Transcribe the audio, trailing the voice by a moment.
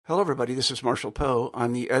Hello, everybody. This is Marshall Poe.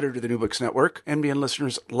 I'm the editor of the New Books Network. NBN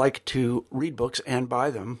listeners like to read books and buy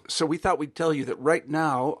them. So we thought we'd tell you that right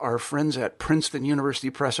now, our friends at Princeton University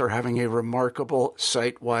Press are having a remarkable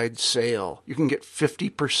site-wide sale. You can get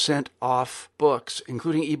 50% off books,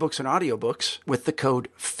 including ebooks and audiobooks, with the code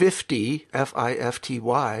 50,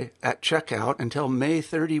 F-I-F-T-Y, at checkout until May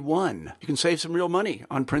 31. You can save some real money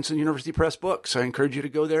on Princeton University Press books. I encourage you to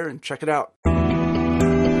go there and check it out.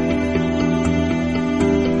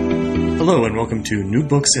 Hello and welcome to New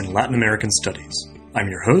Books in Latin American Studies. I'm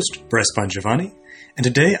your host, Bryce Bongiovanni, and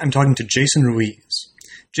today I'm talking to Jason Ruiz.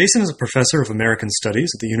 Jason is a professor of American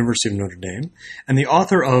Studies at the University of Notre Dame and the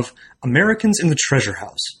author of Americans in the Treasure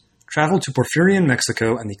House, Travel to Porfirian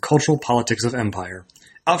Mexico and the Cultural Politics of Empire,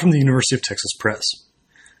 out from the University of Texas Press.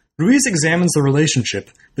 Ruiz examines the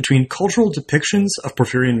relationship between cultural depictions of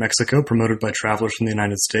Porfirian Mexico promoted by travelers from the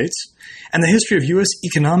United States and the history of U.S.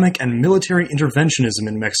 economic and military interventionism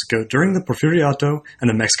in Mexico during the Porfiriato and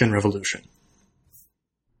the Mexican Revolution.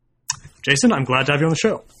 Jason, I'm glad to have you on the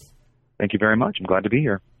show. Thank you very much. I'm glad to be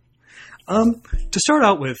here. To start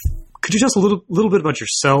out with, could you tell us a little bit about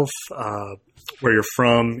yourself, where you're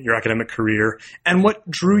from, your academic career, and what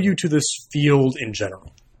drew you to this field in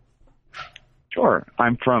general? Sure.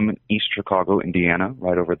 I'm from East Chicago, Indiana,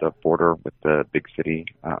 right over the border with the big city,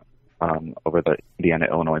 over the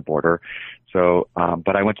Indiana-Illinois border. So,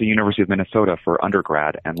 but I went to University of Minnesota for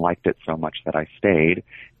undergrad and liked it so much that I stayed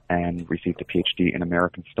and received a PhD in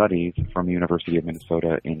American Studies from the University of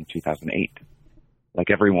Minnesota in 2008. Like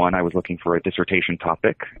everyone, I was looking for a dissertation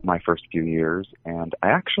topic my first few years, and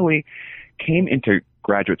I actually came into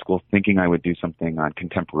graduate school thinking I would do something on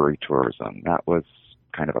contemporary tourism. That was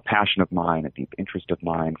kind of a passion of mine, a deep interest of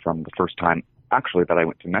mine from the first time, actually, that I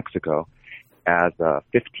went to Mexico as a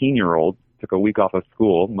 15-year-old, took a week off of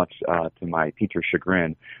school, much to my teacher's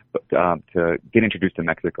chagrin, but to get introduced to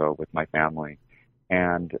Mexico with my family.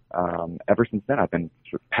 And ever since then, I've been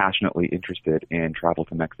sort of passionately interested in travel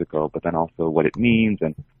to Mexico, but then also what it means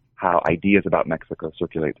and how ideas about Mexico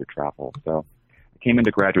circulate through travel. So I came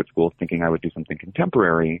into graduate school thinking I would do something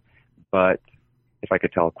contemporary, but if I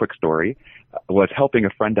could tell a quick story, was helping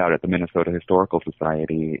a friend out at the Minnesota Historical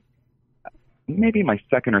Society, maybe my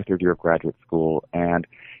second or third year of graduate school, and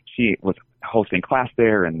she was hosting class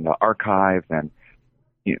there in the archives, and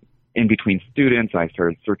in between students, I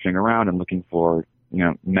started searching around and looking for,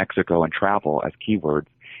 Mexico and travel as keywords,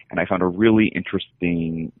 and I found a really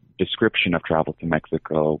interesting description of travel to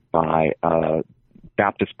Mexico by a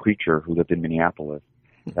Baptist preacher who lived in Minneapolis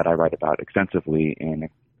that I write about extensively in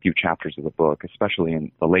few chapters of the book, especially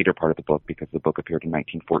in the later part of the book, because the book appeared in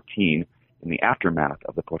 1914 in the aftermath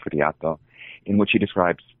of the Porfiriato, in which he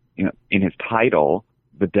describes, in his title,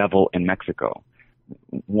 The Devil in Mexico,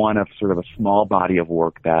 one of sort of a small body of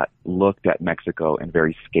work that looked at Mexico in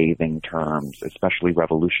very scathing terms, especially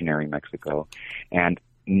revolutionary Mexico, and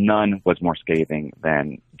none was more scathing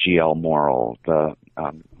than G.L. Morrill, who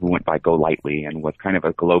went by Go Lightly and was kind of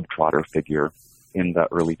a globetrotter figure in the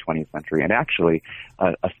early 20th century, and actually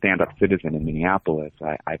a stand-up citizen in Minneapolis.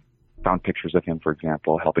 I found pictures of him, for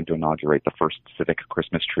example, helping to inaugurate the first civic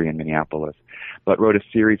Christmas tree in Minneapolis, but wrote a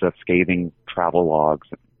series of scathing travel logs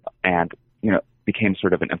and, became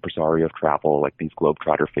sort of an impresario of travel, like these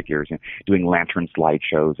globetrotter figures, doing lantern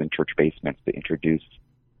slideshows in church basements to introduce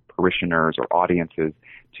parishioners or audiences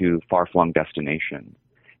to far-flung destinations,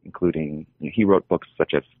 including, he wrote books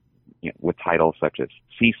such as with titles such as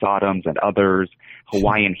Sea Sodoms and Others,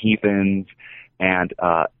 Hawaiian Heathens, and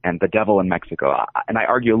The Devil in Mexico. And I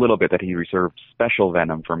argue a little bit that he reserved special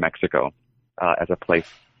venom for Mexico as a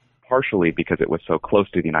place, partially because it was so close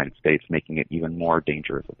to the United States, making it even more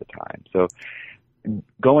dangerous at the time. So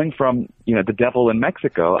going from, The Devil in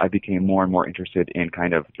Mexico, I became more and more interested in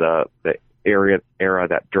kind of the era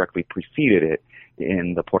that directly preceded it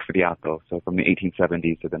in the Porfiriato. So from the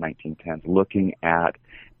 1870s to the 1910s, looking at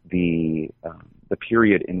the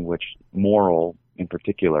period in which Morrill, in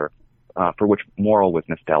particular, for which Morrill was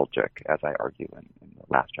nostalgic, as I argue in the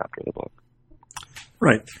last chapter of the book.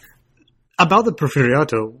 Right. About the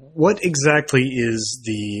Porfiriato, what exactly is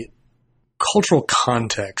the cultural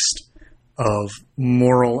context of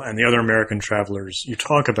Morrill and the other American travelers you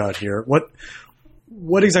talk about here?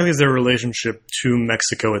 What exactly is their relationship to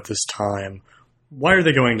Mexico at this time? Why are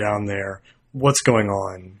they going down there? What's going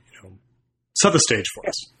on? Set the stage for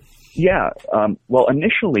us. Yeah. Well,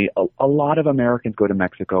 initially, a lot of Americans go to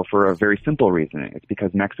Mexico for a very simple reason. It's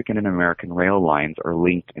because Mexican and American rail lines are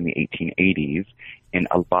linked in the 1880s in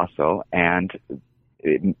El Paso, and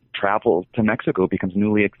travel to Mexico becomes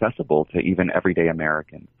newly accessible to even everyday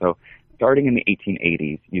Americans. So starting in the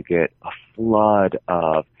 1880s, you get a flood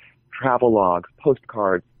of travel logs,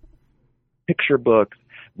 postcards, picture books,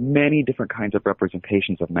 many different kinds of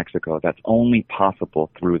representations of Mexico that's only possible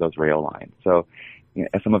through those rail lines. So,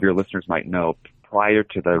 as some of your listeners might know, prior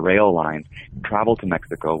to the rail lines, travel to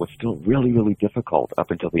Mexico was still really, really difficult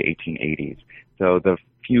up until the 1880s. So the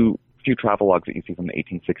few travelogues that you see from the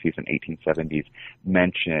 1860s and 1870s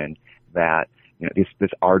mention that this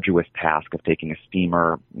arduous task of taking a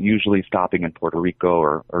steamer, usually stopping in Puerto Rico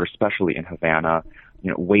or especially in Havana,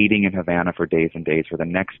 waiting in Havana for days and days for the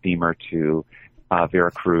next steamer to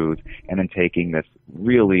Veracruz, and then taking this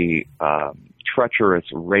really treacherous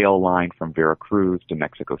rail line from Veracruz to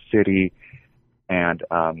Mexico City. And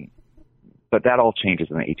but that all changes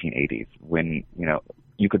in the 1880s when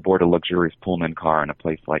you could board a luxurious Pullman car in a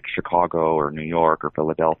place like Chicago or New York or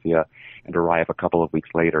Philadelphia and arrive a couple of weeks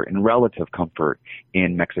later in relative comfort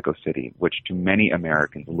in Mexico City, which to many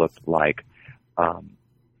Americans looked like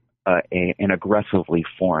an aggressively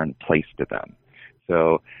foreign place to them.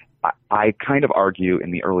 So I kind of argue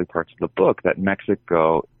in the early parts of the book that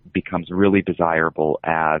Mexico becomes really desirable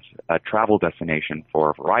as a travel destination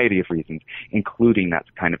for a variety of reasons, including that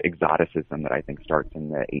kind of exoticism that I think starts in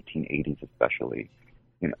the 1880s especially.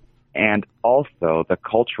 And also the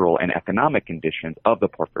cultural and economic conditions of the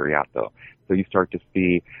Porfiriato. So you start to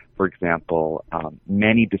see, for example,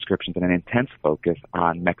 many descriptions and an intense focus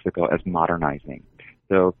on Mexico as modernizing.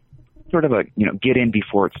 So sort of a, get in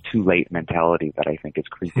before it's too late mentality that I think is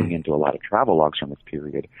creeping into a lot of travelogues from this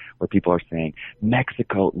period, where people are saying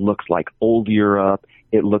Mexico looks like old Europe.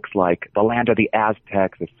 It looks like the land of the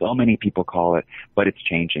Aztecs, as so many people call it, but it's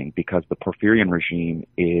changing because the Porfirian regime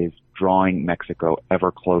is drawing Mexico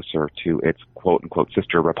ever closer to its quote-unquote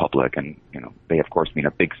sister republic. And, they, of course, mean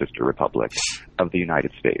a big sister republic of the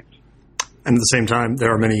United States. And at the same time,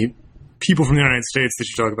 there are many people from the United States that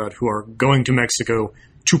you talk about who are going to Mexico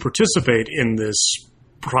to participate in this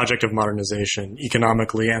project of modernization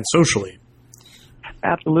economically and socially.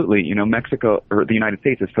 Absolutely. Mexico, or the United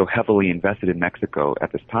States, is so heavily invested in Mexico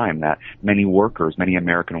at this time that many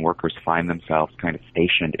American workers find themselves kind of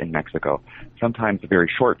stationed in Mexico, sometimes very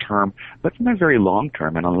short term, but sometimes very long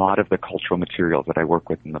term. And a lot of the cultural materials that I work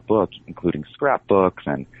with in the book, including scrapbooks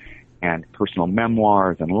and personal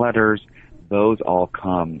memoirs and letters, those all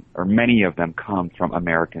come, or many of them come from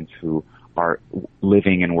Americans who are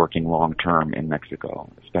living and working long-term in Mexico,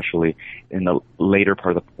 especially in the later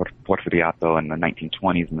part of the Porfiriato in the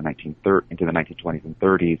 1920s and into the 1920s and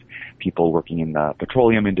 30s, people working in the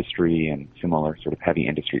petroleum industry and similar sort of heavy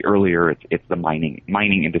industry. Earlier, it's the mining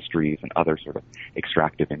industries and other sort of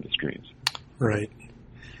extractive industries. Right.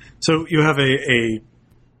 So you have I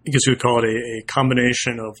guess you would call it a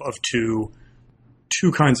combination of two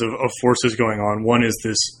kinds of forces going on. One is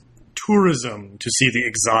this tourism to see the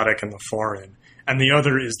exotic and the foreign, and the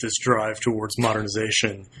other is this drive towards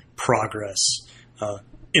modernization, progress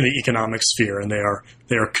in the economic sphere, and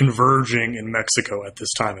they are converging in Mexico at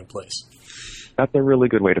this time and place. That's a really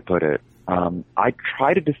good way to put it. I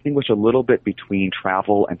try to distinguish a little bit between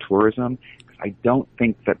travel and tourism, because I don't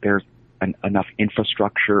think that there's enough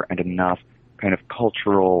infrastructure and enough kind of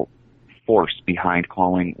cultural force behind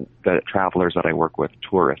calling the travelers that I work with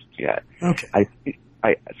tourists yet. Okay.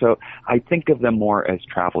 So I think of them more as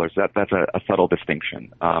travelers. That's a subtle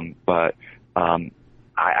distinction. But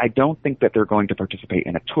I don't think that they're going to participate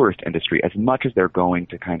in a tourist industry as much as they're going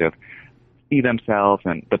to kind of see themselves,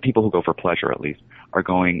 and the people who go for pleasure at least, are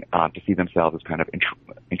going to see themselves as kind of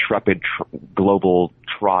intrepid global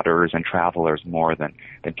trotters and travelers more than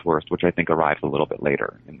tourists, which I think arrives a little bit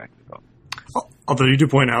later in Mexico. Although you do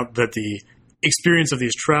point out that the experience of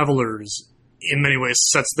these travelers in many ways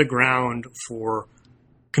sets the ground for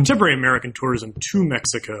contemporary American tourism to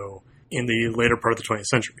Mexico in the later part of the 20th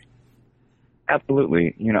century.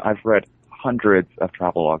 Absolutely. I've read hundreds of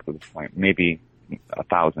travelogues at this point, maybe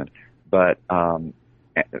 1,000, but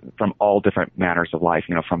from all different manners of life,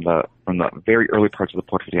 from the very early parts of the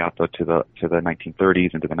Porfiriato to the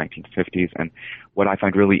 1930s into the 1950s. And what I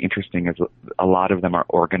find really interesting is a lot of them are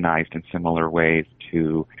organized in similar ways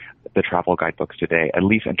to the travel guidebooks today, at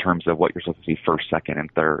least in terms of what you're supposed to see first, second,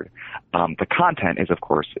 and third. The content is, of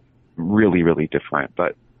course, really, really different,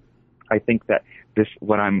 but I think that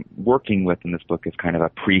what I'm working with in this book is kind of a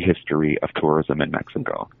prehistory of tourism in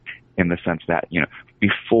Mexico, in the sense that,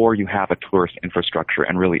 before you have a tourist infrastructure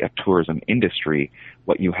and really a tourism industry,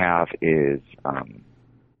 what you have is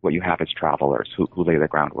travelers who lay the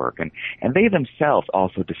groundwork. And they themselves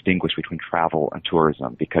also distinguish between travel and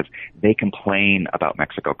tourism, because they complain about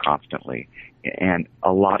Mexico constantly. And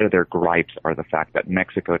a lot of their gripes are the fact that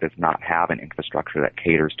Mexico does not have an infrastructure that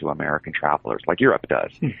caters to American travelers like Europe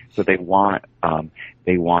does. So they want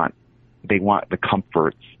they want the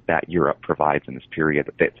comforts that Europe provides in this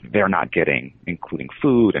period that they're not getting, including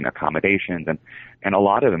food and accommodations, and a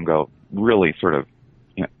lot of them go really sort of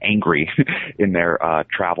angry in their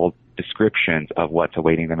travel descriptions of what's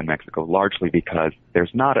awaiting them in Mexico, largely because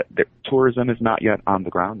tourism is not yet on the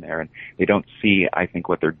ground there, and they don't see, I think,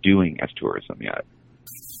 what they're doing as tourism yet.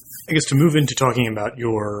 I guess to move into talking about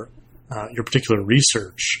your particular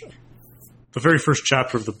research, the very first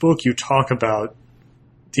chapter of the book, you talk about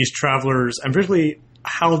these travelers and really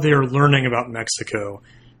how they're learning about Mexico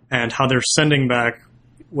and how they're sending back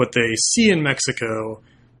what they see in Mexico,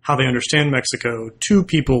 how they understand Mexico, to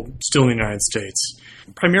people still in the United States,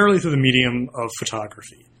 primarily through the medium of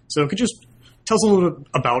photography. So could you just tell us a little bit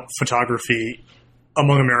about photography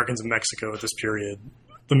among Americans in Mexico at this period,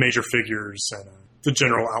 the major figures, and the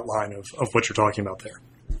general outline of what you're talking about there?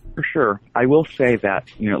 For sure. I will say that,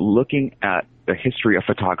 looking at the history of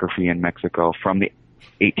photography in Mexico from the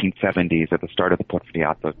 1870s at the start of the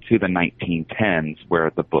Porfiriato to the 1910s,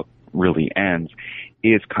 where the book really ends,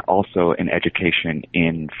 is also an education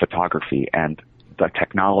in photography, and the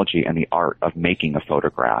technology and the art of making a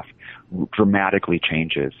photograph dramatically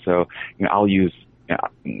changes. So, I'll use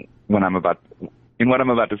what I'm about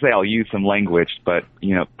to say, I'll use some language, but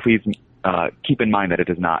please keep in mind that it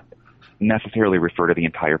does not necessarily refer to the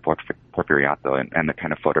entire Porfiriato and the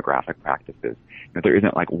kind of photographic practices. There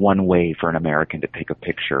isn't like one way for an American to take a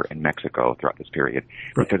picture in Mexico throughout this period,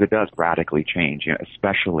 because it does radically change,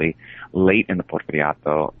 especially late in the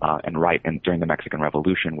Porfiriato and during the Mexican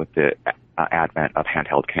Revolution, with the advent of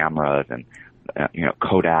handheld cameras and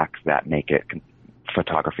Kodaks that make it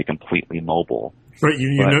photography completely mobile. Right.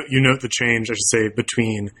 You note the change, I should say,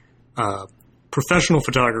 between professional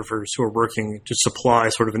photographers who are working to supply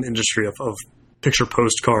sort of an industry of picture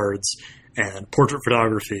postcards and portrait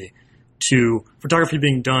photography, to photography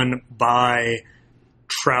being done by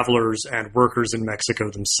travelers and workers in Mexico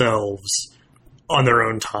themselves on their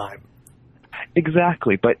own time.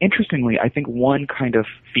 Exactly. But interestingly, I think one kind of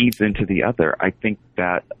feeds into the other. I think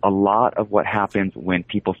that a lot of what happens when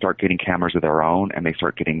people start getting cameras of their own and they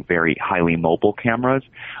start getting very highly mobile cameras,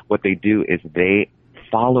 what they do is they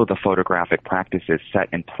follow the photographic practices set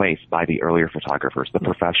in place by the earlier photographers, the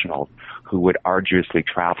professionals who would arduously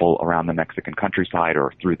travel around the Mexican countryside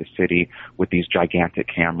or through the city with these gigantic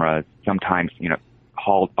cameras, sometimes,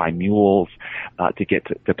 hauled by mules, to get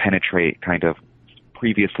to penetrate kind of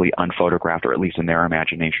previously unphotographed, or at least in their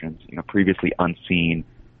imaginations, previously unseen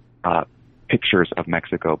pictures of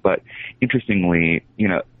Mexico. But interestingly,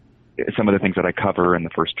 some of the things that I cover in the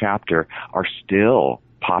first chapter are still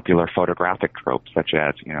popular photographic tropes, such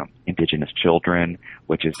as, indigenous children,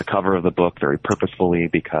 which is the cover of the book very purposefully,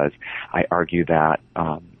 because I argue that,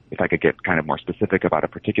 if I could get kind of more specific about a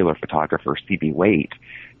particular photographer, C.B. Waite,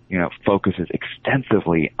 focuses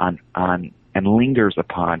extensively on and lingers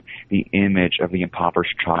upon the image of the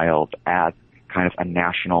impoverished child as kind of a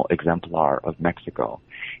national exemplar of Mexico,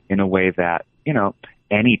 in a way that,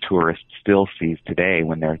 any tourist still sees today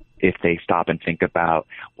if they stop and think about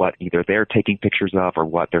what either they're taking pictures of or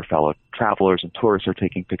what their fellow travelers and tourists are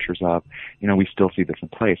taking pictures of. We still see this in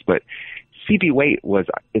place. But C.B. Waite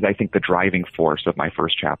is I think the driving force of my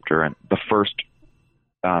first chapter, and the first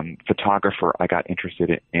photographer I got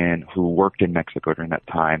interested in who worked in Mexico during that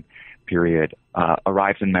time period,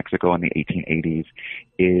 arrives in Mexico in the 1880s,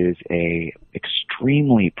 is a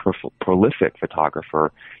extremely prolific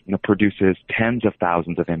photographer, produces tens of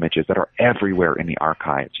thousands of images that are everywhere in the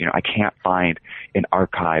archives. I can't find an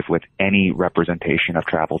archive with any representation of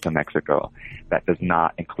travel to Mexico that does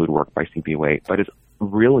not include work by C.B. Waite, but is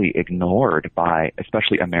really ignored by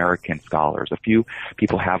especially American scholars. A few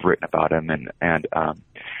people have written about him, and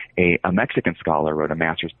a Mexican scholar wrote a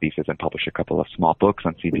master's thesis and published a couple of small books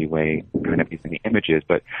on C.B. Waite, kind of using the images.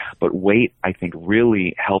 But Waite, I think,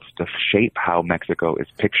 really helps to shape how Mexico is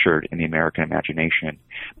pictured in the American imagination,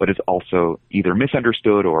 but is also either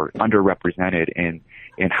misunderstood or underrepresented in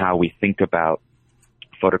how we think about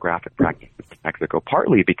photographic practices in Mexico,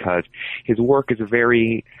 partly because his work is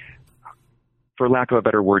very, for lack of a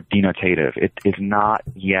better word, denotative.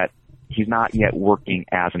 He's not yet working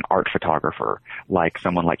as an art photographer like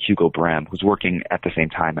someone like Hugo Brehm, who's working at the same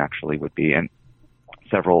time actually would be, and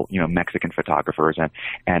several, Mexican photographers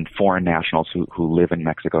and foreign nationals who live in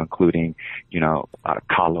Mexico, including,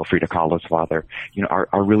 Frida Kahlo's father,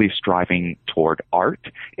 are really striving toward art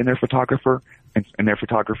in their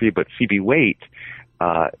photography. But C.B. Waite,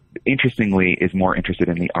 interestingly, is more interested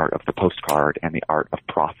in the art of the postcard and the art of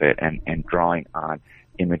profit and drawing on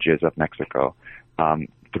images of Mexico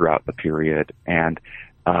throughout the period. And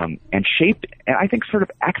and shaped, and I think sort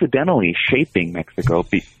of accidentally shaping Mexico,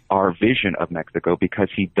 our vision of Mexico, because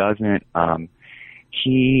he doesn't,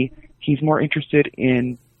 he's more interested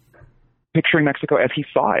in picturing Mexico as he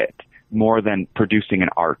saw it, more than producing an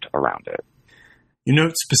art around it. You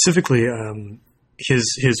note specifically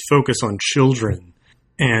his focus on children,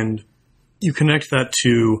 and you connect that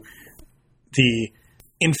to the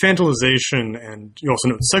infantilization and you also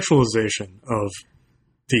note sexualization of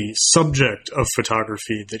the subject of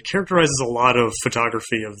photography that characterizes a lot of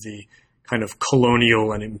photography of the kind of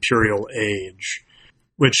colonial and imperial age,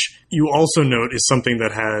 which you also note is something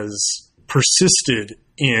that has persisted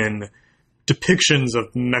in depictions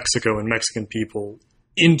of Mexico and Mexican people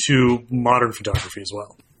into modern photography as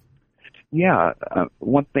well. Yeah,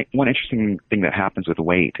 one interesting thing that happens with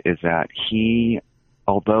Waite is that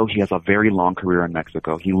although he has a very long career in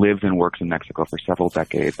Mexico, he lives and works in Mexico for several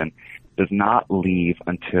decades and does not leave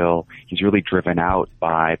until he's really driven out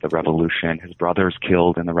by the revolution. His brother's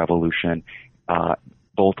killed in the revolution.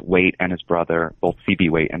 Both Waite and his brother, both C.B.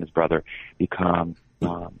 Waite and his brother, become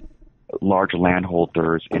large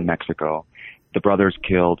landholders in Mexico. The brother's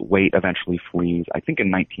killed. Waite eventually flees, I think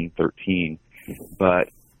in 1913. But,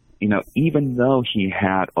 even though he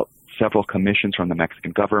had several commissions from the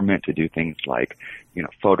Mexican government to do things like,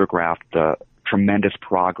 photograph the tremendous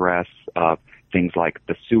progress of things like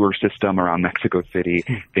the sewer system around Mexico City,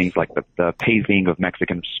 things like the paving of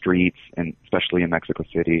Mexican streets, and especially in Mexico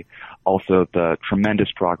City. Also, the tremendous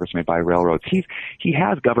progress made by railroads. He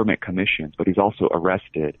has government commissions, but he's also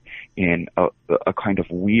arrested in a kind of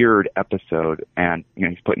weird episode, and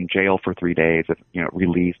he's put in jail for 3 days,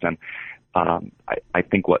 released, and I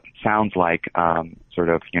think what sounds like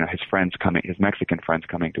his Mexican friends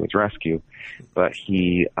coming to his rescue, but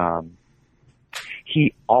he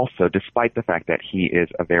also, despite the fact that he is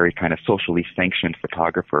a very kind of socially sanctioned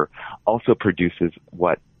photographer, also produces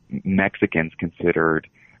what Mexicans considered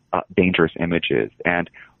dangerous images. And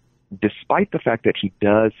despite the fact that he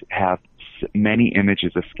does have many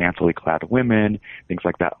images of scantily clad women, things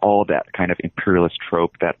like that, all that kind of imperialist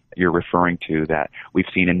trope that you're referring to that we've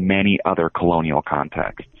seen in many other colonial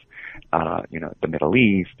contexts, the Middle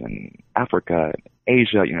East and Africa,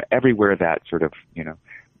 Asia, everywhere that sort of,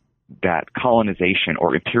 that colonization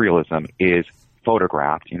or imperialism is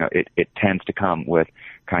photographed, it tends to come with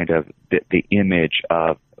kind of the image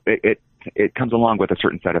of it comes along with a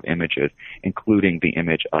certain set of images, including the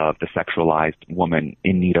image of the sexualized woman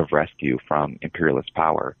in need of rescue from imperialist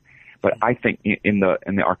power. But I think in the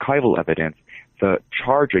archival evidence, the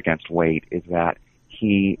charge against Waite is that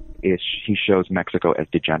he shows Mexico as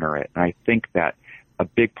degenerate, and I think that a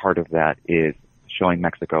big part of that is showing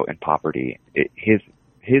Mexico in poverty. His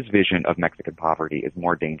vision of Mexican poverty is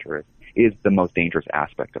the most dangerous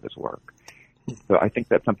aspect of his work. So I think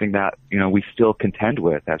that's something that, we still contend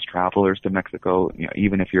with as travelers to Mexico,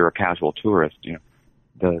 even if you're a casual tourist,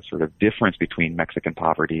 the sort of difference between Mexican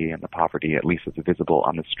poverty and the poverty, at least as visible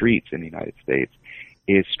on the streets in the United States,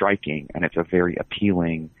 is striking, and it's a very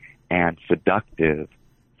appealing and seductive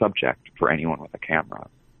subject for anyone with a camera.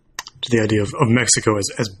 To the idea of Mexico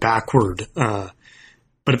as backward, but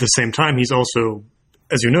at the same time, he's also,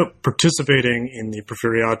 as you know, participating in the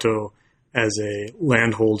Porfiriato as a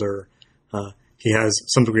landholder. He has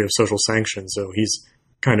some degree of social sanction, so he's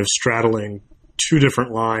kind of straddling two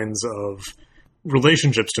different lines of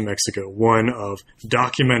relationships to Mexico, one of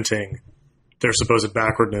documenting their supposed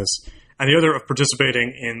backwardness, and the other of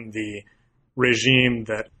participating in the regime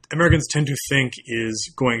that Americans tend to think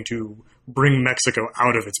is going to bring Mexico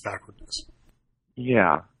out of its backwardness.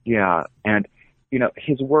 Yeah. And,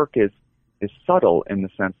 his work is subtle in the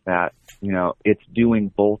sense that, it's doing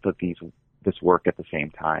both of this work at the same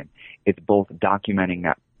time. It's both documenting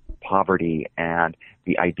that poverty and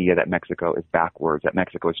the idea that Mexico is backwards, that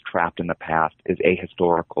Mexico is trapped in the past, is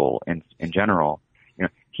ahistorical in general.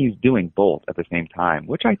 He's doing both at the same time,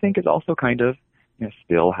 which I think is also kind of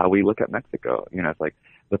still how we look at Mexico. It's like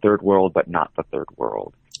the third world, but not the third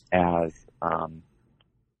world, as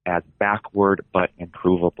backward but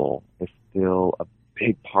improvable is still a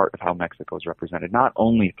big part of how Mexico is represented, not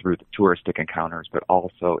only through the touristic encounters, but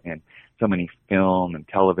also in so many film and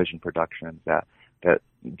television productions that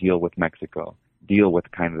deal with Mexico, deal with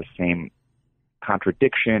kind of the same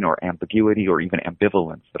contradiction or ambiguity or even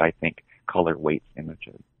ambivalence that I think color Waite's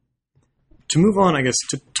images. To move on, I guess,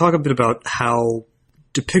 to talk a bit about how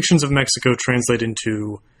depictions of Mexico translate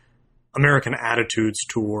into American attitudes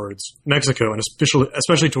towards Mexico, and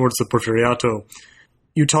especially towards the Porfiriato.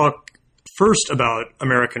 You talk first about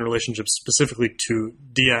American relationships specifically to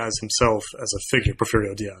Diaz himself as a figure,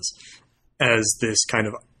 Porfirio Diaz, as this kind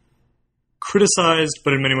of criticized,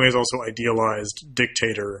 but in many ways also idealized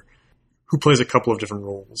dictator who plays a couple of different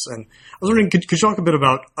roles. And I was wondering, could you talk a bit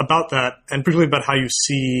about that, and particularly about how you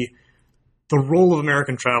see the role of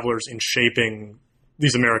American travelers in shaping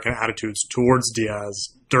these American attitudes towards Diaz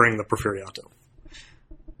during the Porfiriato?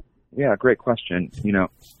 Yeah, great question.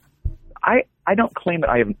 I don't claim that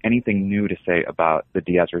I have anything new to say about the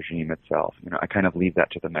Diaz regime itself. I kind of leave that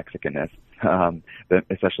to the Mexicanists,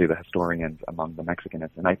 especially the historians among the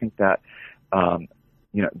Mexicanists. And I think that,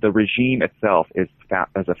 the regime itself is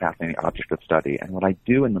a fascinating object of study. And what I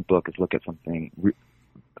do in the book is look at something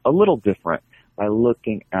a little different by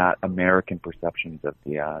looking at American perceptions of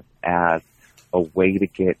Diaz as a way to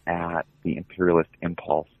get at the imperialist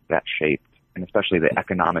impulse that shaped, and especially the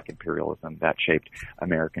economic imperialism that shaped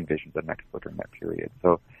American visions of Mexico during that period.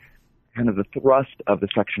 So kind of the thrust of the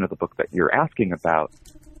section of the book that you're asking about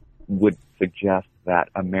would suggest that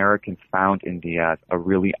Americans found in Diaz a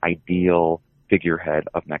really ideal figurehead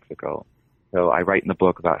of Mexico. So I write in the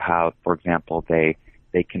book about how, for example, they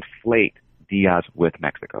conflate Diaz with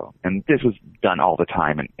Mexico. And this was done all the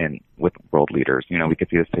time in with world leaders. We could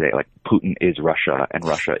see this today, like Putin is Russia and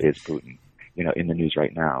Russia is Putin, in the news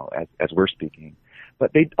right now as we're speaking.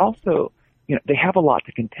 But they also, they have a lot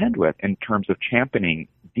to contend with in terms of championing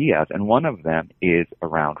Diaz, and one of them is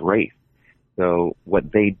around race. So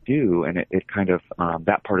what they do, and it kind of,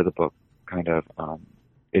 that part of the book kind of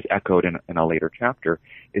is echoed in a later chapter,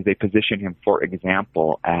 is they position him, for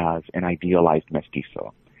example, as an idealized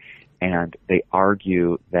mestizo. And they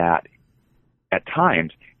argue that at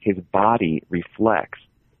times his body reflects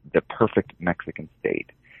the perfect Mexican state.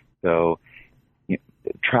 So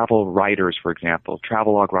travel writers, for example,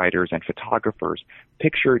 travelogue writers and photographers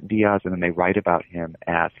picture Diaz and then they write about him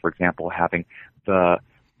as, for example, having the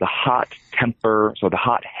hot temper, so the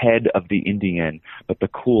hot head of the Indian, but the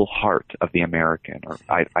cool heart of the American. Or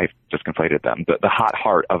I just conflated them. The hot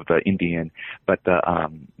heart of the Indian, but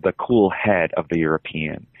the cool head of the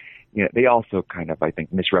European. They also kind of, I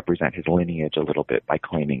think, misrepresent his lineage a little bit by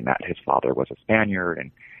claiming that his father was a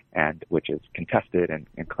Spaniard, and which is contested, and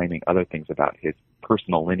claiming other things about his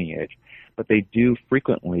personal lineage. But they do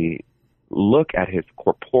frequently look at his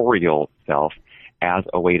corporeal self as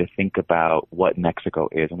a way to think about what Mexico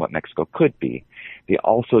is and what Mexico could be. They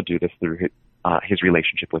also do this through his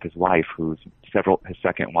relationship with his wife, his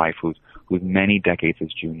second wife, who's many decades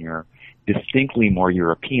his junior, distinctly more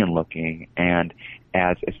European looking, and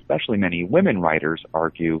as especially many women writers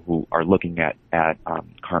argue who are looking at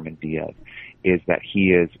Carmen Diaz, is that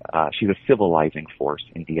she's a civilizing force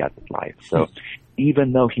in Diaz's life. So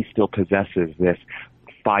even though he still possesses this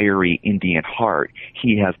fiery Indian heart,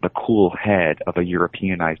 he has the cool head of a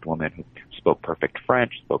Europeanized woman who spoke perfect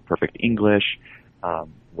French, spoke perfect English,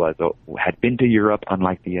 had been to Europe,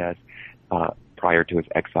 unlike Diaz, prior to his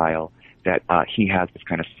exile, that he has this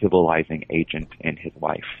kind of civilizing agent in his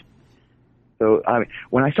wife. So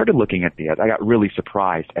when I started looking at Diaz, I got really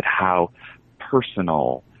surprised at how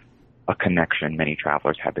personal a connection many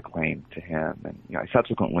travelers had to claim to him. And I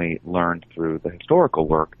subsequently learned through the historical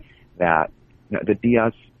work that the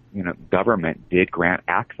Diaz government did grant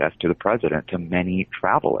access to the president to many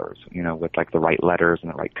travelers, with like the right letters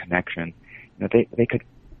and the right connection. They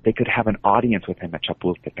could have an audience with him at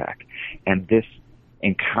Chapultepec, and this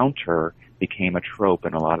encounter became a trope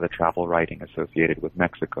in a lot of the travel writing associated with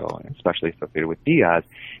Mexico, and especially associated with Diaz,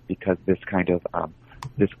 because this kind of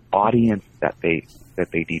this audience that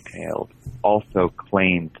they detailed also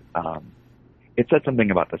claimed it said something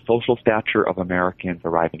about the social stature of Americans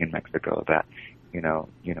arriving in Mexico, that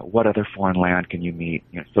what other foreign land can you meet?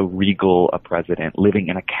 So regal a president living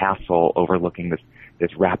in a castle overlooking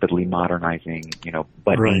this rapidly modernizing,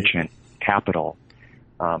 but right. ancient capital.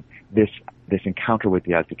 This encounter with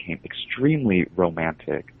Diaz became extremely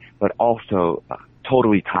romantic, but also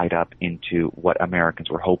totally tied up into what Americans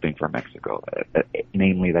were hoping for Mexico,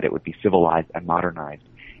 namely that it would be civilized and modernized.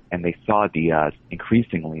 And they saw Diaz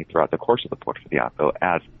increasingly throughout the course of the Porfiriato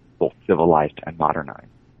as both civilized and modernized.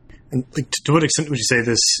 And to what extent would you say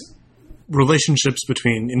this relationships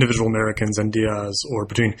between individual Americans and Diaz, or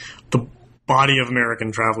between the body of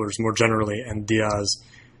American travelers more generally and Diaz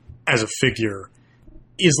as a figure,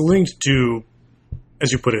 is linked to,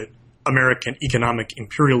 as you put it, American economic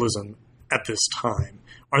imperialism at this time?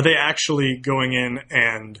 Are they actually going in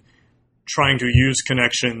and trying to use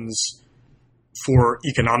connections for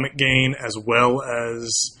economic gain as well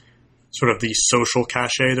as sort of the social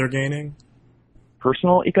cachet they're gaining?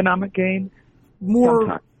 Personal economic gain?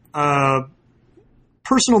 More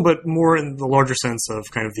personal, but more in the larger sense of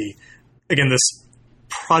kind of this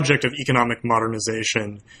project of economic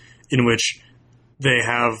modernization in which they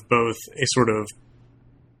have both a sort of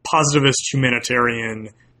positivist humanitarian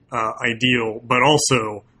ideal, but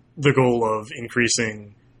also the goal of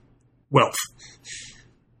increasing wealth.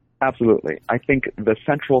 Absolutely. I think the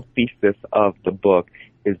central thesis of the book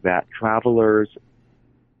is that travelers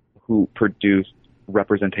who produced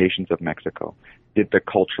representations of Mexico did the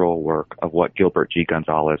cultural work of what Gilbert G.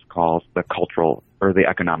 Gonzalez calls the cultural or the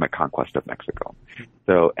economic conquest of Mexico.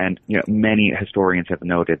 So, and, many historians have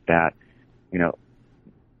noted that,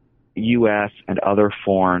 U.S. and other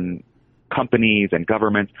foreign companies and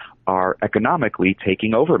governments are economically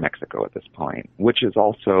taking over Mexico at this point, which is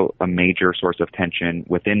also a major source of tension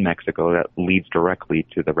within Mexico that leads directly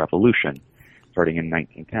to the revolution starting in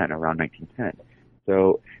around 1910.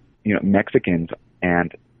 So, Mexicans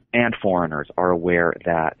and foreigners are aware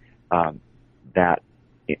that that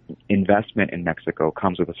investment in Mexico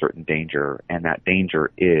comes with a certain danger, and that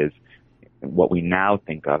danger is what we now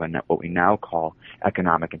think of and what we now call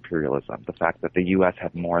economic imperialism. The fact that the U.S.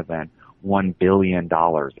 had more than $1 billion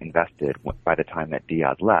invested by the time that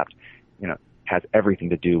Diaz left, has everything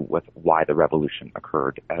to do with why the revolution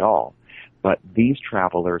occurred at all. But these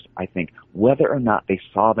travelers, I think, whether or not they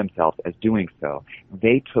saw themselves as doing so,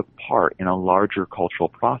 they took part in a larger cultural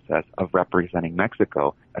process of representing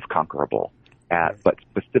Mexico as conquerable, but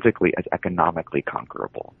specifically as economically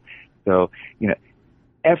conquerable. So,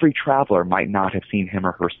 every traveler might not have seen him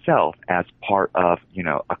or herself as part of,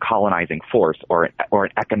 a colonizing force or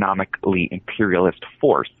an economically imperialist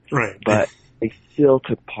force. Right. But they still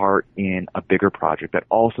took part in a bigger project that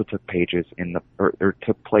also took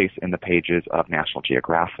took place in the pages of National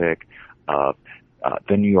Geographic, of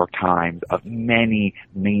the New York Times, of many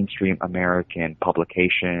mainstream American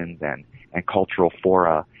publications and cultural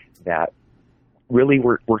fora that really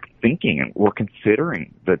were thinking and were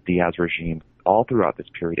considering the Diaz regime all throughout this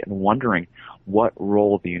period and wondering what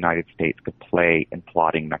role the United States could play in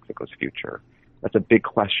plotting Mexico's future. That's a big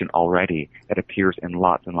question already that appears in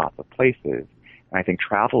lots and lots of places. And I think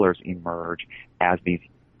travelers emerge as these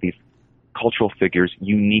cultural figures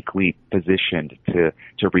uniquely positioned to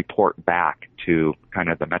report back to kind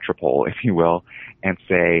of the metropole, if you will, and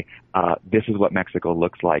say, this is what Mexico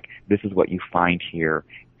looks like, this is what you find here,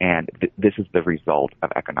 and this is the result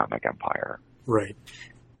of economic empire. Right.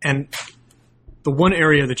 And the one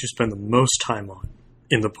area that you spend the most time on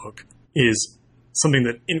in the book is something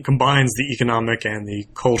that combines the economic and the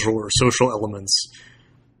cultural or social elements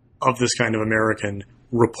of this kind of American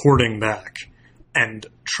reporting back and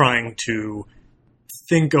trying to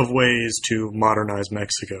think of ways to modernize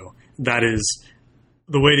Mexico. That is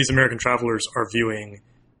the way these American travelers are viewing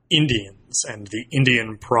Indians and the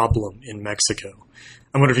Indian problem in Mexico.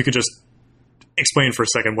 I wonder if you could just explain for a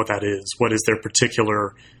second what that is. What is their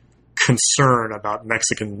particular concern about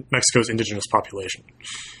Mexico's indigenous population?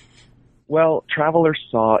 Well, travelers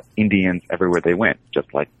saw Indians everywhere they went,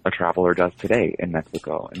 just like a traveler does today in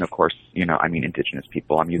Mexico. And of course, indigenous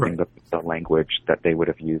people. I'm using the language that they would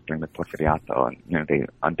have used during the Porfiriato, and they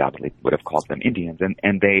undoubtedly would have called them Indians.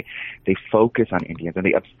 And they focus on Indians and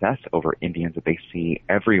they obsess over Indians that they see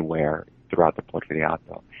everywhere throughout the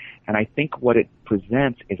Porfiriato. And I think what it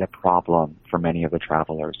presents is a problem for many of the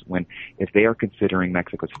travelers if they are considering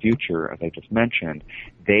Mexico's future, as I just mentioned,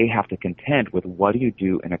 they have to contend with what do you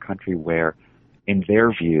do in a country where, in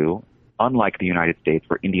their view, unlike the United States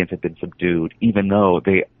where Indians have been subdued, even though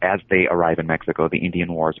as they arrive in Mexico, the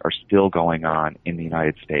Indian wars are still going on in the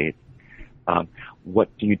United States.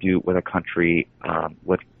 What do you do with a country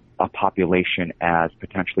with a population as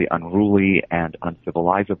potentially unruly and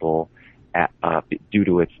uncivilizable due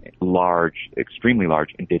to its extremely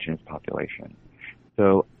large indigenous population?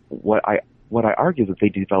 So what I argue is that they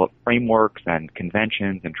develop frameworks and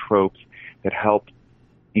conventions and tropes that help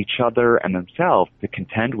each other and themselves to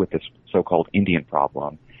contend with this so-called Indian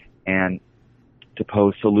problem and to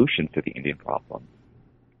pose solutions to the Indian problem.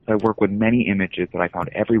 So I work with many images that I found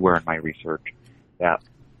everywhere in my research that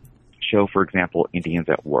show, for example, Indians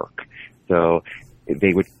at work. So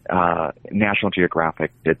they would, National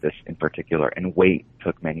Geographic did this in particular, and Wait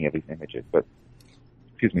took many of these images, but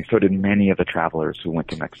so did many of the travelers who went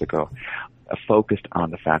to Mexico, focused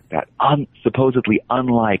on the fact that supposedly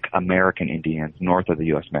unlike American Indians north of the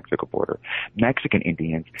U.S.-Mexico border, Mexican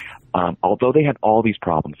Indians, although they had all these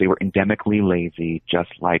problems, they were endemically lazy,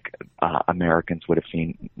 just like Americans would have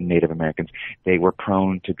seen Native Americans. They were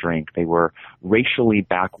prone to drink. They were racially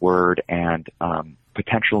backward and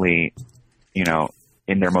potentially,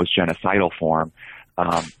 in their most genocidal form,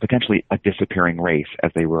 potentially a disappearing race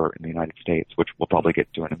as they were in the United States, which we'll probably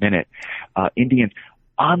get to in a minute. Indians,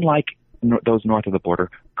 unlike those north of the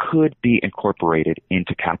border, could be incorporated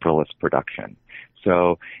into capitalist production.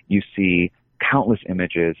 So you see countless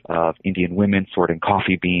images of Indian women sorting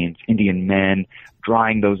coffee beans, Indian men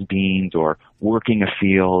drying those beans or working a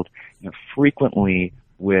field, frequently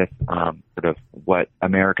with sort of what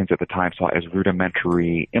Americans at the time saw as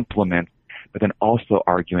rudimentary implements, but then also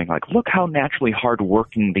arguing like, look how naturally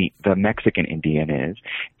hardworking the Mexican Indian is,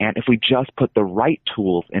 and if we just put the right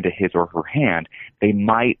tools into his or her hand, they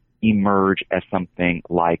might emerge as something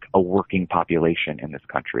like a working population in this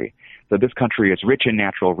country. So this country is rich in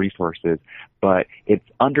natural resources, but it's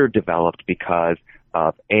underdeveloped because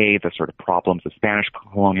of A, the sort of problems of Spanish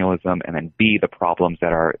colonialism, and then B, the problems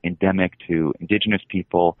that are endemic to indigenous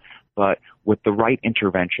people. But with the right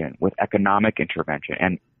intervention, with economic intervention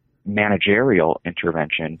and managerial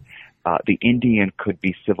intervention, the Indian could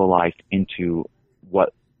be civilized into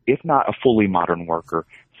what, if not a fully modern worker,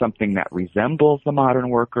 something that resembles the modern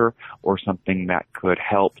worker, or something that could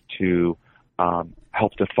help to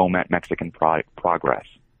foment Mexican progress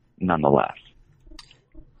nonetheless.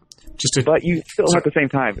 But you still at the same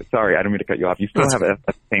time, sorry, I don't mean to cut you off. You still have at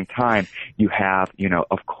the same time, you have,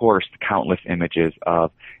 of course, countless images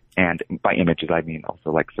of, and by images I mean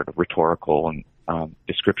also like sort of rhetorical and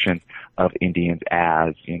descriptions of Indians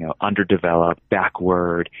as, underdeveloped,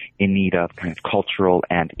 backward, in need of kind of cultural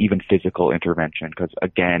and even physical intervention. Because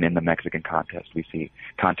again, in the Mexican context, we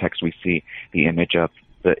see the image of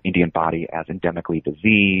the Indian body as endemically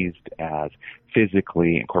diseased, as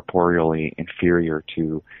physically and corporeally inferior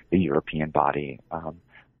to the European body.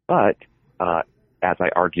 But as I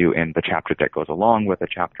argue in the chapter that goes along with the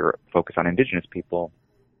chapter focused on indigenous people,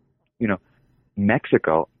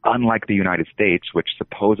 Mexico, unlike the United States, which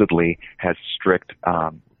supposedly has strict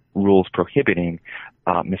rules prohibiting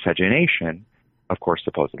miscegenation, of course,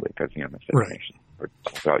 supposedly, because, miscegenation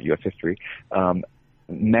throughout U.S. history,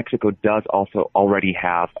 Mexico does also already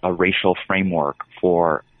have a racial framework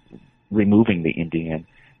for removing the Indian,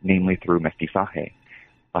 namely through mestizaje.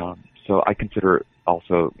 So I consider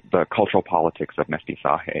also the cultural politics of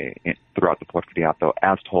mestizaje throughout the Porfiriato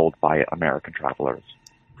as told by American travelers.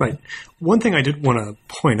 Right. One thing I did want to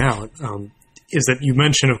point out is that you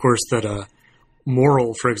mentioned, of course, that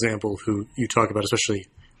Morrill, for example, who you talk about, especially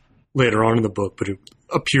later on in the book, but who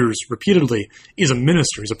appears repeatedly, is a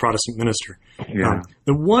minister. He's a Protestant minister. Yeah.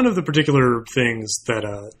 One of the particular things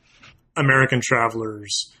that American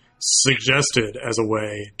travelers suggested as a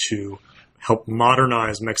way to help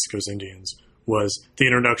modernize Mexico's Indians was the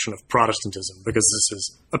introduction of Protestantism, because this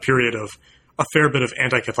is a period of a fair bit of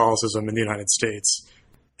anti-Catholicism in the United States,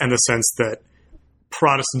 and the sense that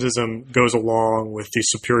Protestantism goes along with the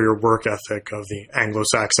superior work ethic of the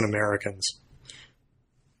Anglo-Saxon Americans.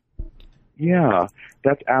 Yeah,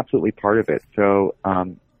 that's absolutely part of it. So,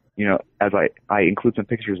 as I include some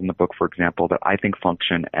pictures in the book, for example, that I think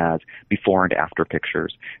function as before and after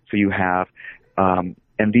pictures. So you have,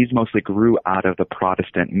 and these mostly grew out of the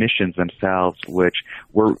Protestant missions themselves, which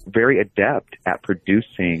were very adept at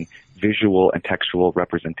producing visual and textual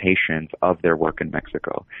representations of their work in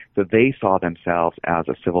Mexico. So they saw themselves as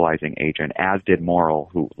a civilizing agent, as did Morrill,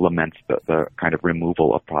 who laments the kind of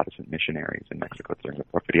removal of Protestant missionaries in Mexico during the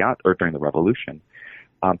Porfiriato, or during the Revolution.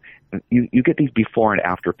 You get these before and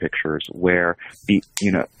after pictures where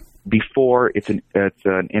before it's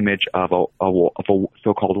an image of a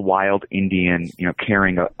so-called wild Indian,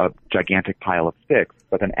 carrying a gigantic pile of sticks,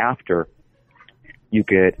 but then after you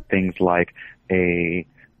get things like a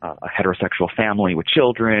heterosexual family with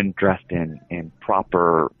children dressed in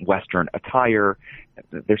proper Western attire.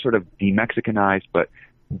 They're sort of de-Mexicanized, but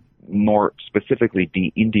more specifically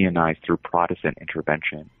de-Indianized through Protestant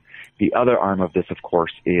intervention. The other arm of this, of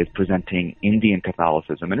course, is presenting Indian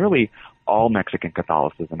Catholicism, and really all Mexican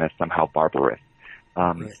Catholicism, as somehow barbarous.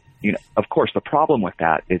 Right. Of course, the problem with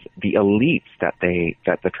that is the elites that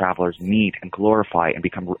the travelers meet and glorify and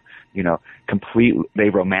become, they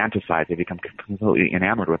romanticize, they become completely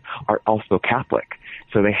enamored with, are also Catholic.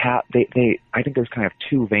 So I think there's kind of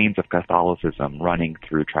two veins of Catholicism running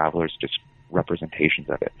through travelers' just representations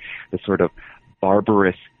of it. The sort of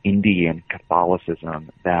barbarous Indian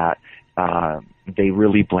Catholicism that they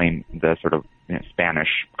really blame the sort of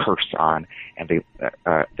Spanish curse on, and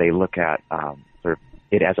they look at sort of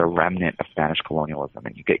it as a remnant of Spanish colonialism.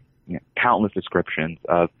 And you get countless descriptions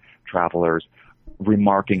of travelers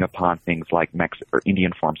remarking upon things like or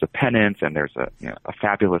Indian forms of penance, and there's a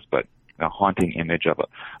fabulous but haunting image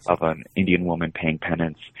of an Indian woman paying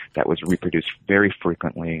penance that was reproduced very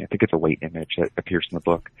frequently. I think it's a weight image that appears in the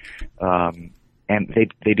book. And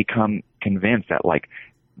they become convinced that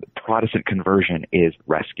Protestant conversion is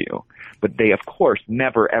rescue. But they, of course,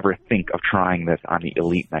 never ever think of trying this on the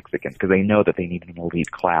elite Mexicans, because they know that they need an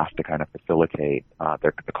elite class to kind of facilitate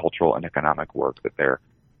the cultural and economic work that they're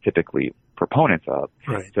typically proponents of.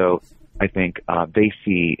 Right. So I think they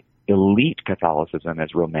see elite Catholicism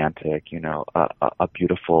as romantic, a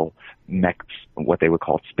beautiful what they would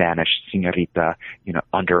call Spanish señorita,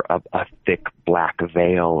 under a thick black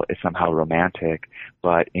veil is somehow romantic,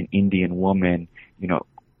 but an Indian woman,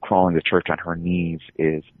 crawling to church on her knees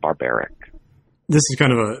is barbaric. This is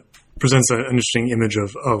kind of presents an interesting image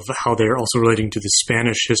of how they're also relating to the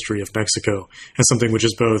Spanish history of Mexico as something which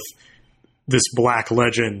is both this black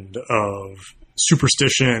legend of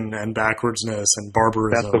superstition and backwardsness and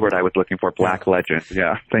barbarism. That's the word I was looking for, black legend.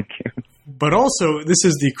 Yeah, thank you. But also, this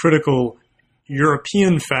is the critical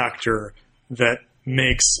European factor that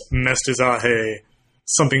makes mestizaje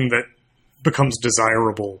something that becomes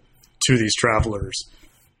desirable to these travelers.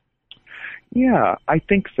 Yeah, I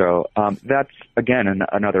think so. That's, again,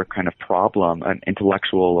 another kind of problem, an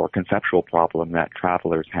intellectual or conceptual problem that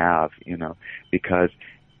travelers have, because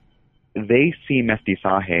they see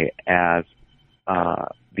mestizaje as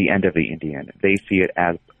the end of the Indian. They see it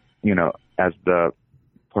as, as the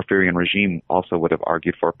Porfirian regime also would have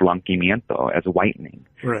argued for blanquimiento, as whitening.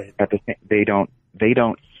 Right. They don't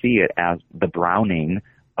see it as the browning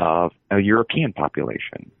of a European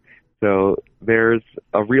population. So there's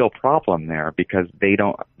a real problem there because they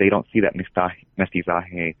don't see that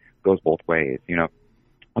mestizaje goes both ways.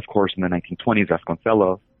 Of course, in the 1920s,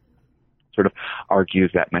 Vasconcelos sort of argues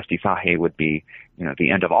that mestizaje would be,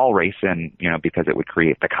 the end of all race, and because it would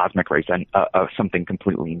create the cosmic race and something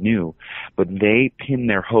completely new. But they pin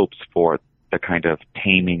their hopes for the kind of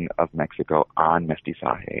taming of Mexico on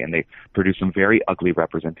mestizaje, and they produce some very ugly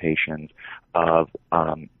representations of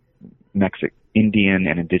Indian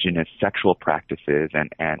and indigenous sexual practices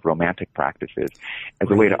and romantic practices as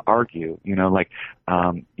a way to argue,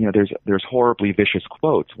 there's horribly vicious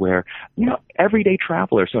quotes where, everyday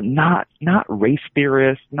travelers, so not race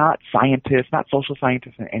theorists, not scientists, not social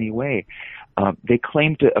scientists in any way, they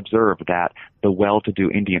claim to observe that the well-to-do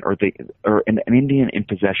Indian or an Indian in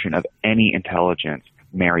possession of any intelligence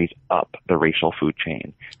marries up the racial food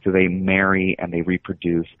chain. So they marry and they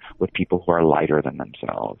reproduce with people who are lighter than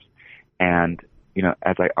themselves. And,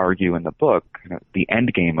 as I argue in the book, the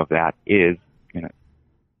end game of that is,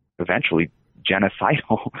 eventually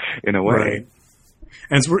genocidal in a way. Right.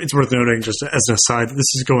 And it's worth noting, just as an aside, that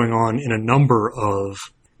this is going on in a number of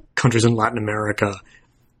countries in Latin America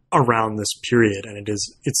around this period, and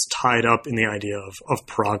it's tied up in the idea of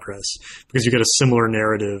progress, because you get a similar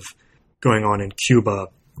narrative going on in Cuba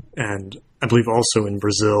and I believe also in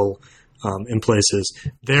Brazil, in places.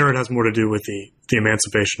 There it has more to do with the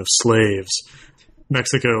emancipation of slaves.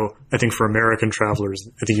 Mexico, I think for American travelers,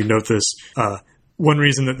 I think you note this, one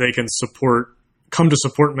reason that they can come to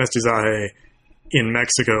support mestizaje in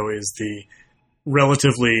Mexico is the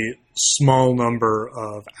relatively small number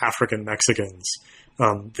of African Mexicans.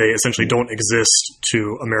 They essentially don't exist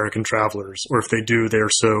to American travelers, or if they do, they're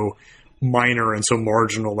so minor and so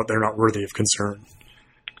marginal that they're not worthy of concern.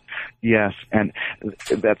 Yes, and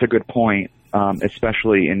that's a good point,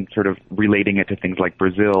 especially in sort of relating it to things like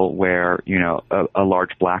Brazil, where a large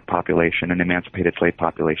black population, an emancipated slave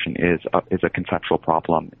population, is a conceptual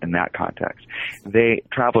problem in that context.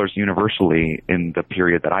 Travelers universally in the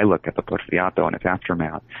period that I look at, the Porfiriato and its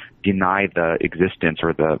aftermath, deny the existence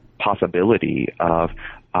or the possibility of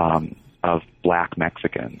black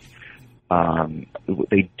Mexicans.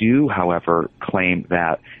 They do, however, claim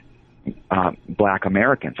that black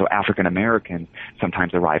Americans, so African Americans,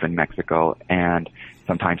 sometimes arrive in Mexico and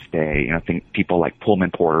sometimes stay. Think people like Pullman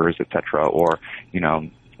porters, etc., or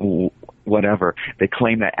whatever. They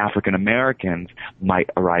claim that African Americans might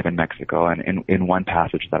arrive in Mexico, and in one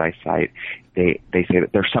passage that I cite, they say that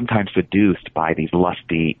they're sometimes seduced by these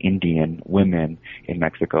lusty Indian women in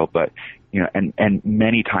Mexico, but and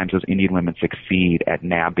many times those Indian women succeed at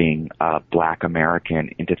nabbing a black American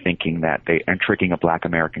into thinking and tricking a black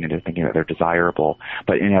American into thinking that they're desirable,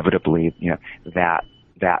 but inevitably,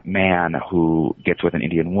 that man who gets with an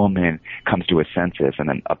Indian woman comes to his senses and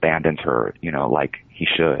then abandons her, like he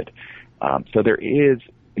should. So there is,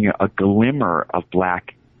 a glimmer of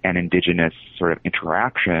black and indigenous sort of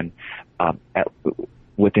interaction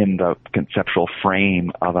within the conceptual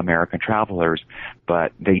frame of American travelers,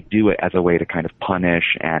 but they do it as a way to kind of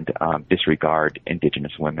punish and disregard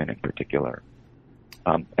indigenous women in particular.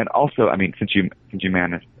 And also, since you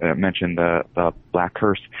mentioned the Black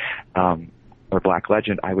Curse or Black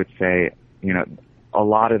Legend, I would say, a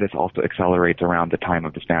lot of this also accelerates around the time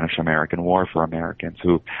of the Spanish-American War for Americans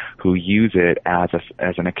who use it as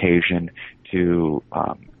an occasion to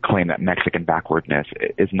claim that Mexican backwardness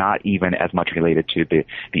is not even as much related to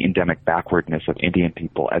the endemic backwardness of Indian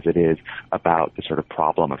people as it is about the sort of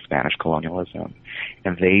problem of Spanish colonialism.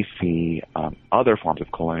 And they see other forms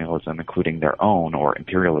of colonialism, including their own, or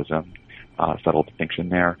imperialism, subtle distinction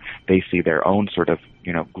there. They see their own sort of,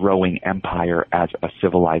 growing empire as a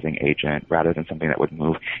civilizing agent rather than something that would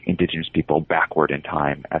move indigenous people backward in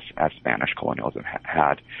time as Spanish colonialism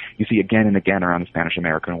had. You see again and again around the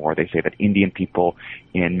Spanish-American War, they say that Indian people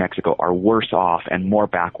in Mexico are worse off and more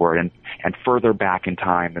backward and further back in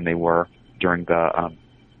time than they were during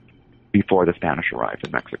before the Spanish arrived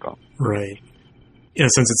in Mexico. Right. In a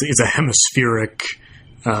sense, it's a hemispheric,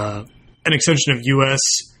 an extension of U.S.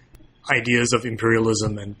 ideas of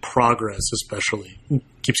imperialism and progress, especially,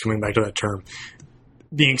 keeps coming back to that term,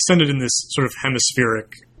 being extended in this sort of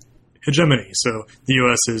hemispheric hegemony. So the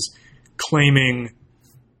U.S. is claiming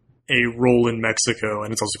a role in Mexico,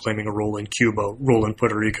 and it's also claiming a role in Cuba, role in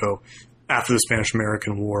Puerto Rico after the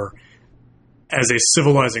Spanish-American War as a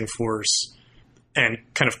civilizing force and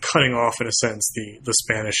kind of cutting off, in a sense, the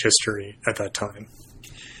Spanish history at that time.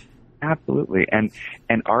 Absolutely. And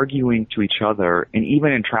arguing to each other, and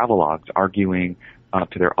even in travelogues, arguing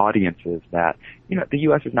to their audiences that, the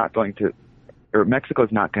U.S. is not going to, or Mexico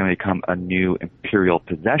is not going to become a new imperial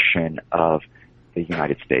possession of the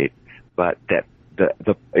United States, but that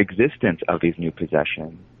the existence of these new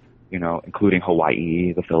possessions, including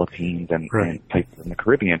Hawaii, the Philippines, and places in the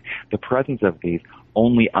Caribbean, the presence of these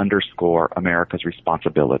only underscore America's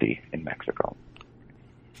responsibility in Mexico.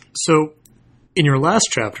 So, in your last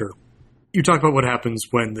chapter, you talk about what happens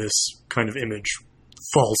when this kind of image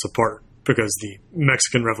falls apart because the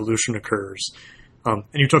Mexican Revolution occurs. And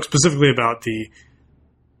you talk specifically about the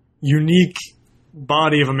unique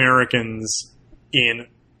body of Americans in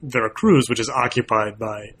Veracruz, which is occupied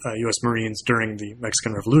by U.S. Marines during the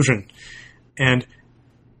Mexican Revolution. And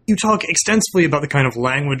you talk extensively about the kind of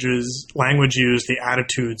language used, the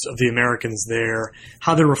attitudes of the Americans there,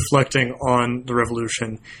 how they're reflecting on the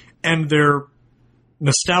revolution, and their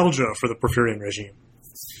nostalgia for the Porfirian regime.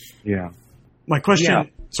 Yeah. My question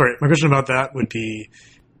about that would be,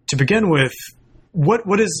 to begin with,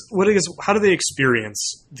 how do they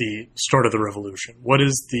experience the start of the revolution?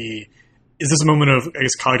 Is this a moment of,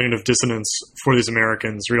 cognitive dissonance for these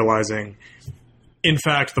Americans, realizing, in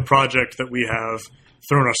fact, the project that we have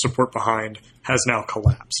thrown our support behind has now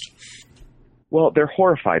collapsed? Well, they're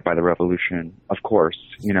horrified by the revolution, of course,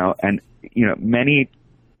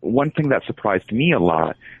 one thing that surprised me a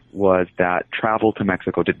lot was that travel to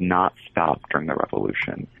Mexico did not stop during the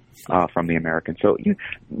revolution from the Americans. So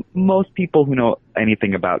most people who know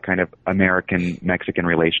anything about kind of American-Mexican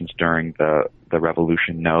relations during the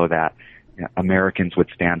revolution know that Americans would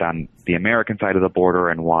stand on the American side of the border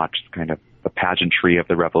and watch kind of the pageantry of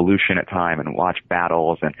the revolution at time and watch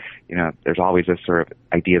battles. And, there's always this sort of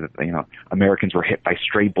idea that, Americans were hit by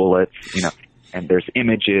stray bullets, and there's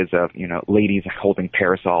images of, ladies holding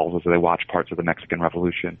parasols as they watch parts of the Mexican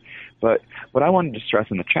Revolution. But what I wanted to stress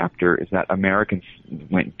in the chapter is that Americans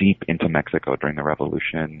went deep into Mexico during the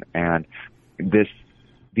revolution. And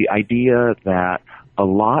the idea that a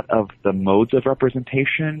lot of the modes of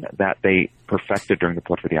representation that they perfected during the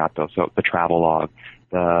Porfiriato, so the travelogue,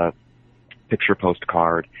 the picture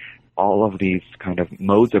postcard, all of these kind of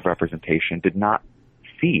modes of representation did not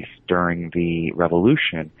cease during the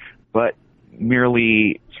revolution, but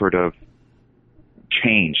merely sort of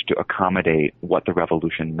changed to accommodate what the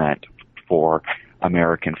revolution meant for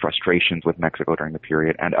American frustrations with Mexico during the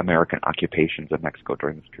period and American occupations of Mexico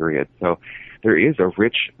during this period. So there is a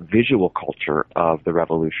rich visual culture of the